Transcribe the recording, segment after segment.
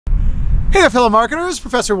Hey there, fellow marketers,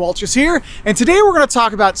 Professor Wolters here, and today we're going to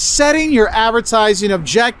talk about setting your advertising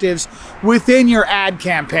objectives within your ad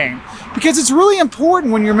campaign. Because it's really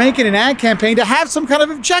important when you're making an ad campaign to have some kind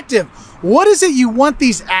of objective. What is it you want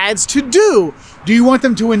these ads to do? Do you want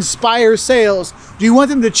them to inspire sales? Do you want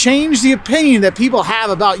them to change the opinion that people have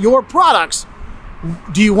about your products?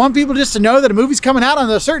 Do you want people just to know that a movie's coming out on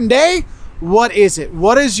a certain day? What is it?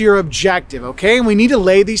 What is your objective, okay? And we need to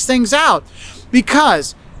lay these things out,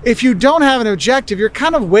 because if you don't have an objective, you're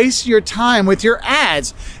kind of wasting your time with your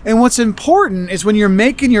ads. And what's important is when you're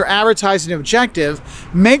making your advertising objective,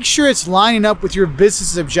 make sure it's lining up with your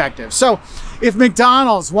business objective. So if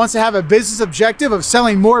McDonald's wants to have a business objective of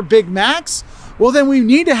selling more Big Macs, well, then we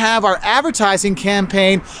need to have our advertising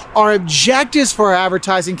campaign, our objectives for our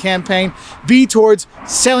advertising campaign be towards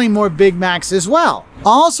selling more Big Macs as well.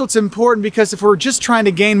 Also, it's important because if we're just trying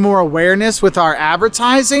to gain more awareness with our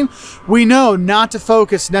advertising, we know not to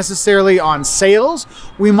focus necessarily on sales.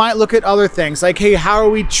 We might look at other things like, hey, how are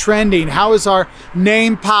we trending? How is our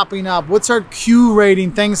name popping up? What's our Q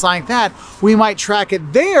rating? Things like that. We might track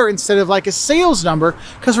it there instead of like a sales number,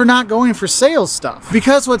 because we're not going for sales stuff.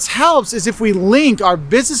 Because what helps is if we link our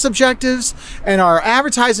business objectives and our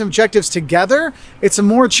advertising objectives together, it's a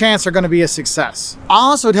more chance they're going to be a success.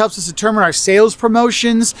 Also, it helps us determine our sales promotions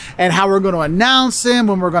and how we're going to announce them,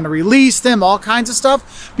 when we're going to release them, all kinds of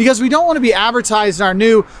stuff, because we don't want to be advertising our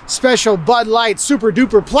new special Bud Light Super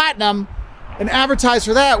Duper Platinum and advertise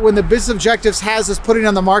for that when the business objectives has us putting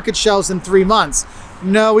on the market shelves in 3 months.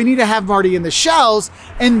 No, we need to have them already in the shelves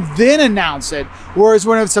and then announce it. Whereas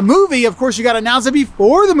when it's a movie, of course, you got to announce it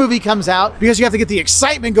before the movie comes out, because you have to get the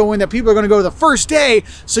excitement going that people are going to go the first day,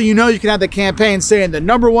 so you know you can have the campaign saying the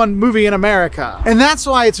 #1 movie in America. And that's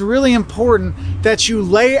why it's really important that you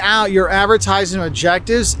lay out your advertising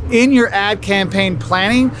objectives in your ad campaign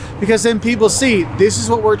planning, because then people see this is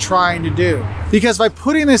what we're trying to do. Because by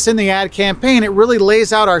putting this in the ad campaign, it really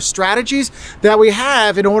lays out our strategies that we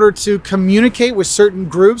have in order to communicate with certain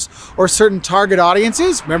groups or certain target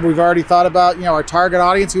audiences. Remember, we've already thought about, our target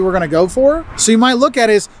audience who we're going to go for. So you might look at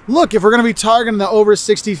it as, look, if we're going to be targeting the over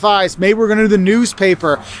 65s, maybe we're going to do the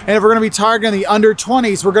newspaper. And if we're going to be targeting the under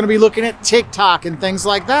 20s, we're going to be looking at TikTok and things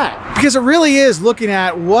like that. Because it really is looking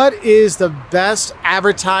at what is the best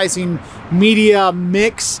advertising media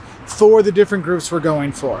mix for the different groups we're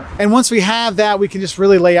going for. And once we have that, we can just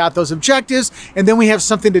really lay out those objectives, and then we have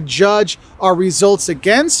something to judge our results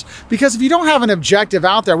against. Because if you don't have an objective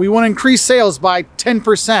out there, we want to increase sales by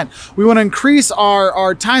 10%. We want to increase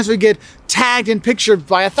our times we get tagged and pictured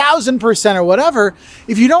by 1,000% or whatever.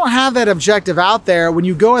 If you don't have that objective out there, when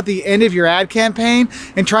you go at the end of your ad campaign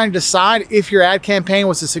and trying to decide if your ad campaign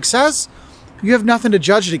was a success, you have nothing to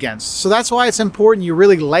judge it against. So that's why it's important you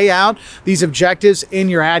really lay out these objectives in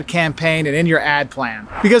your ad campaign and in your ad plan,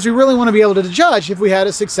 because we really want to be able to judge if we had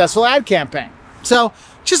a successful ad campaign. So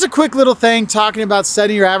just a quick little thing talking about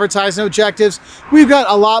setting your advertising objectives. We've got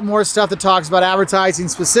a lot more stuff that talks about advertising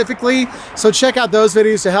specifically, so check out those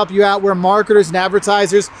videos to help you out. We're marketers and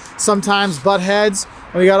advertisers sometimes butt heads,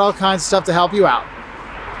 and we got all kinds of stuff to help you out.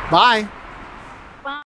 Bye.